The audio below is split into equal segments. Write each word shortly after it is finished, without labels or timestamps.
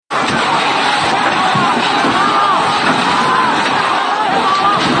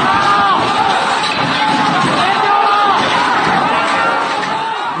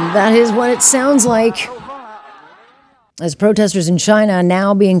That is what it sounds like. As protesters in China are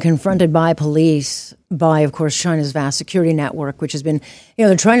now being confronted by police, by, of course, China's vast security network, which has been,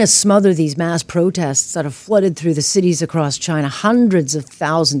 they're trying to smother these mass protests that have flooded through the cities across China. Hundreds of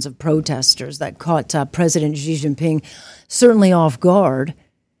thousands of protesters that caught President Xi Jinping certainly off guard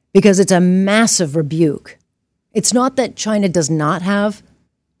because it's a massive rebuke. It's not that China does not have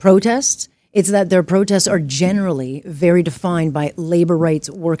protests. It's that their protests are generally very defined by labor rights,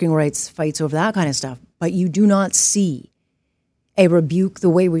 working rights, fights over that kind of stuff. But you do not see a rebuke the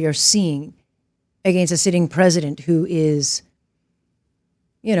way we are seeing against a sitting president who is,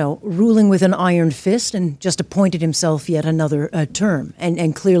 ruling with an iron fist and just appointed himself yet another term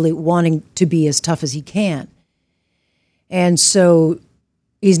and clearly wanting to be as tough as he can. And so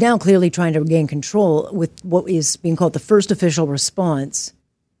he's now clearly trying to regain control with what is being called the first official response.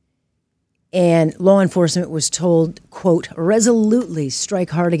 And law enforcement was told, quote, resolutely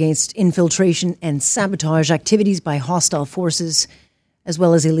strike hard against infiltration and sabotage activities by hostile forces, as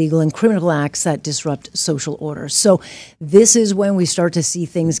well as illegal and criminal acts that disrupt social order. So this is when we start to see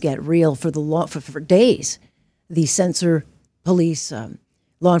things get real for the law. For days, the censor police,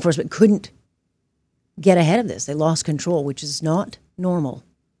 law enforcement couldn't get ahead of this. They lost control, which is not normal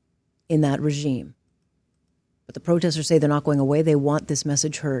in that regime. But the protesters say they're not going away. They want this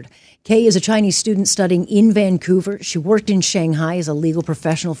message heard. Kay is a Chinese student studying in Vancouver. She worked in Shanghai as a legal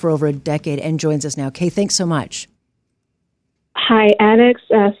professional for over a decade and joins us now. Kay, thanks so much. Hi, Alex.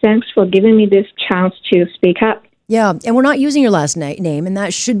 Thanks for giving me this chance to speak up. Yeah, and we're not using your last name, and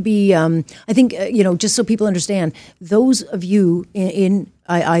that should be, I think, just so people understand, those of you in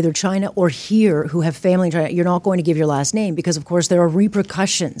either China or here who have family in China, you're not going to give your last name because, of course, there are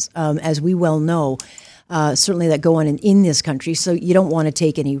repercussions, as we well know, certainly that go on in this country, so you don't want to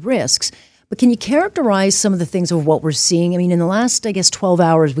take any risks. But can you characterize some of the things of what we're seeing? I mean, in the last, 12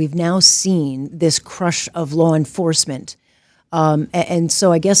 hours, we've now seen this crush of law enforcement. And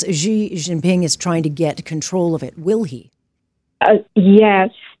so I guess Xi Jinping is trying to get control of it. Will he?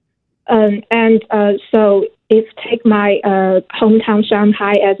 Yes. So if take my hometown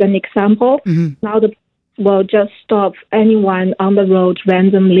Shanghai as an example, now the will just stop anyone on the road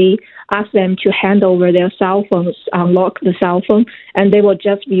randomly, ask them to hand over their cell phones, unlock the cell phone, and they will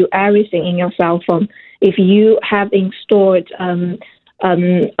just view everything in your cell phone. If you have installed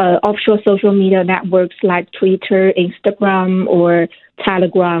offshore social media networks like Twitter, Instagram, or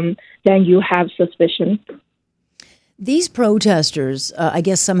Telegram, then you have suspicion. These protesters, I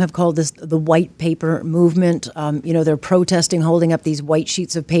guess some have called this the white paper movement. They're protesting, holding up these white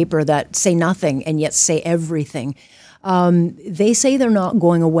sheets of paper that say nothing and yet say everything. They say they're not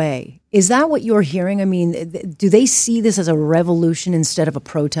going away. Is that what you're hearing? I mean, do they see this as a revolution instead of a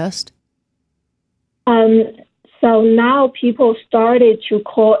protest? So now people started to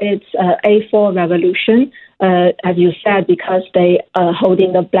call it A4 revolution, as you said, because they are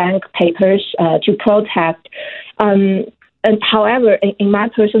holding the blank papers to protest. And however, in my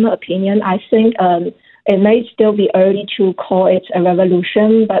personal opinion, I think it may still be early to call it a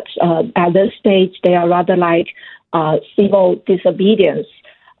revolution, but at this stage, they are rather like civil disobedience.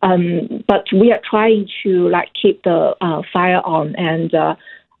 But we are trying to keep the fire on, and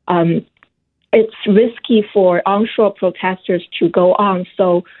it's risky for onshore protesters to go on.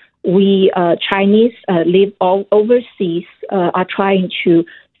 So we Chinese live all overseas are trying to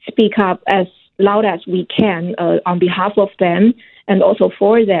speak up as loud as we can on behalf of them and also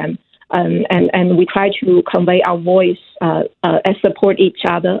for them. And we try to convey our voice and support each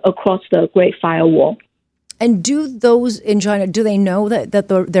other across the Great Firewall. And do those in China, do they know that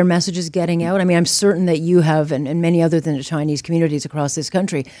their message is getting out? I mean, I'm certain that you have, and many other than the Chinese communities across this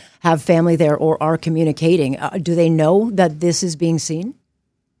country, have family there or are communicating. Do they know that this is being seen?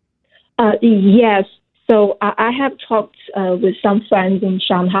 Yes. So I have talked with some friends in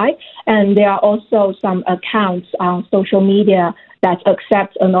Shanghai, and there are also some accounts on social media that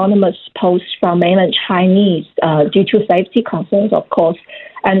accept anonymous posts from mainland Chinese due to safety concerns, of course.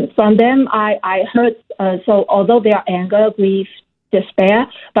 And from them, I heard, so although there are anger, grief, despair,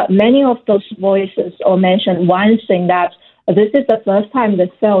 but many of those voices all mention one thing, that this is the first time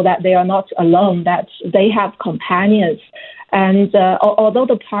they feel that they are not alone, that they have companions. And although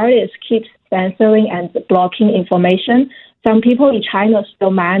the parties keep censoring and blocking information, some people in China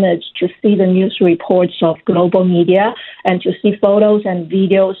still manage to see the news reports of global media and to see photos and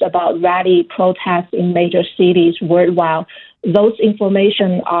videos about rally protests in major cities worldwide. Those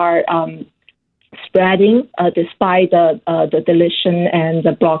information are spreading despite the deletion and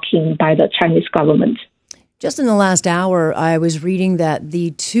the blocking by the Chinese government. Just in the last hour, I was reading that the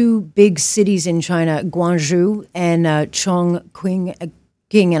two big cities in China, Guangzhou and Chongqing,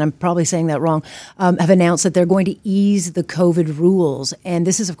 King, and I'm probably saying that wrong, have announced that they're going to ease the COVID rules. And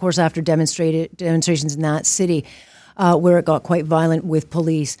this is, of course, after demonstrations in that city where it got quite violent with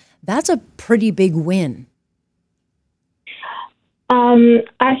police. That's a pretty big win.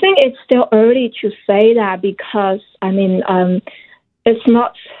 I think it's still early to say that because, it's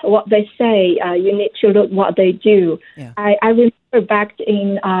not what they say. You need to look what they do. Yeah. I remember back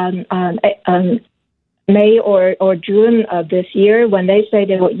in May or June of this year when they say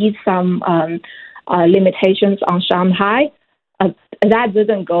they will ease some limitations on Shanghai. That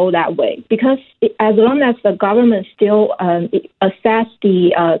doesn't go that way because as long as the government still assess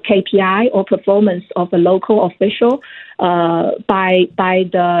the KPI or performance of a local official by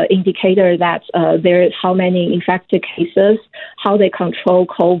the indicator that there is how many infected cases, how they control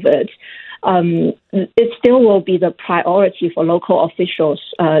COVID, it still will be the priority for local officials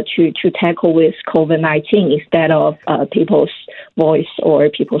to tackle with COVID-19 instead of people's voice or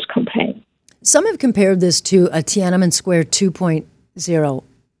people's complaint. Some have compared this to a Tiananmen Square 2.0.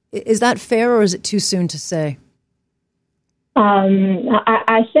 Is that fair, or is it too soon to say?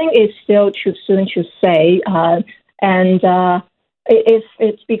 I think it's still too soon to say. If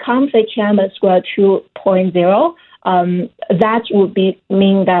it becomes a Tiananmen Square 2.0, that would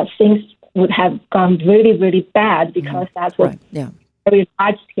mean that things would have gone really, really bad because that's what very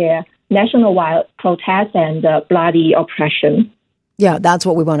large-scale nationwide protests and bloody oppression. Yeah, that's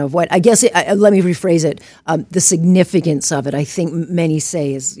what we want to avoid. I guess, let me rephrase it. The significance of it, I think many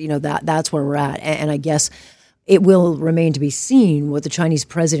say is, that's where we're at. And I guess it will remain to be seen what the Chinese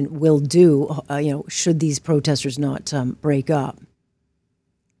president will do, should these protesters not break up.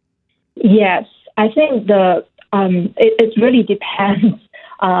 Yes, I think it really depends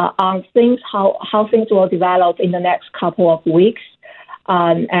on things, how things will develop in the next couple of weeks.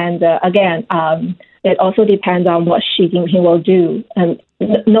 It also depends on what Xi Jinping will do. And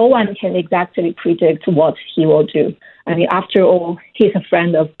no one can exactly predict what he will do. I mean, after all, he's a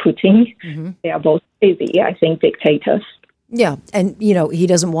friend of Putin. Mm-hmm. They are both busy, I think, dictators. Yeah, and, he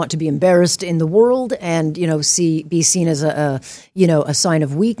doesn't want to be embarrassed in the world and, be seen as a sign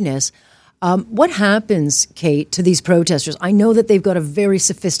of weakness. What happens, Kate, to these protesters? I know that they've got a very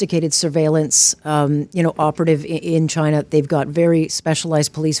sophisticated surveillance, operative in China. They've got very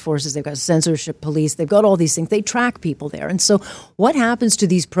specialized police forces. They've got censorship police. They've got all these things. They track people there. And so what happens to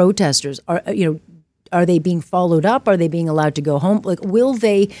these protesters? Are they being followed up? Are they being allowed to go home? Will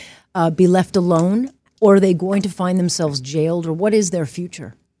they be left alone? Or are they going to find themselves jailed? Or what is their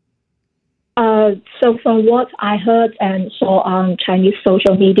future? So from what I heard and saw on Chinese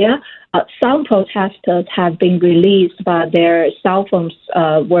social media, some protesters have been released, but their cell phones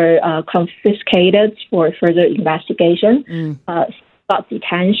were confiscated for further investigation. Got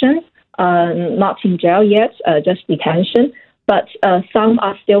detention, not in jail yet, just detention. But some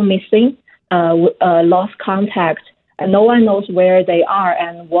are still missing, lost contact, and no one knows where they are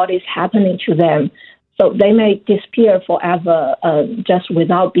and what is happening to them. So they may disappear forever just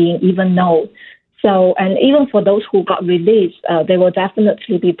without being even known. So, and even for those who got released, they will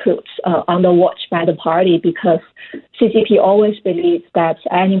definitely be put under watch by the party because CCP always believes that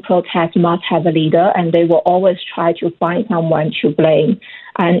any protest must have a leader and they will always try to find someone to blame.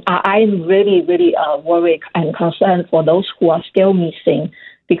 And I'm really, really worried and concerned for those who are still missing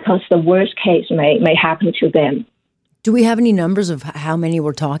because the worst case may happen to them. Do we have any numbers of how many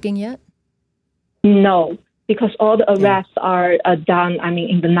we're talking yet? No, because all the arrests are done,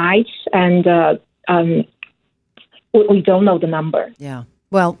 in the night, and we don't know the number. Yeah.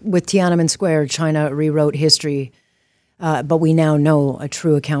 Well, with Tiananmen Square, China rewrote history, but we now know a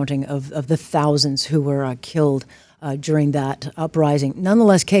true accounting of the thousands who were killed during that uprising.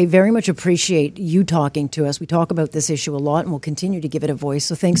 Nonetheless, Kay, very much appreciate you talking to us. We talk about this issue a lot, and we'll continue to give it a voice.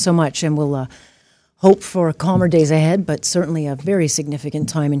 So thanks so much, and we'll hope for calmer days ahead, but certainly a very significant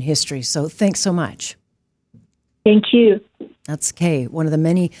time in history. So thanks so much. Thank you. That's Kay, one of the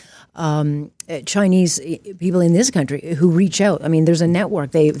many Chinese people in this country who reach out. I mean, there's a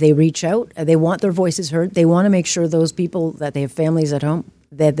network. They reach out. They want their voices heard. They want to make sure those people that they have families at home,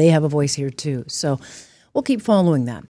 that they have a voice here too. So we'll keep following that.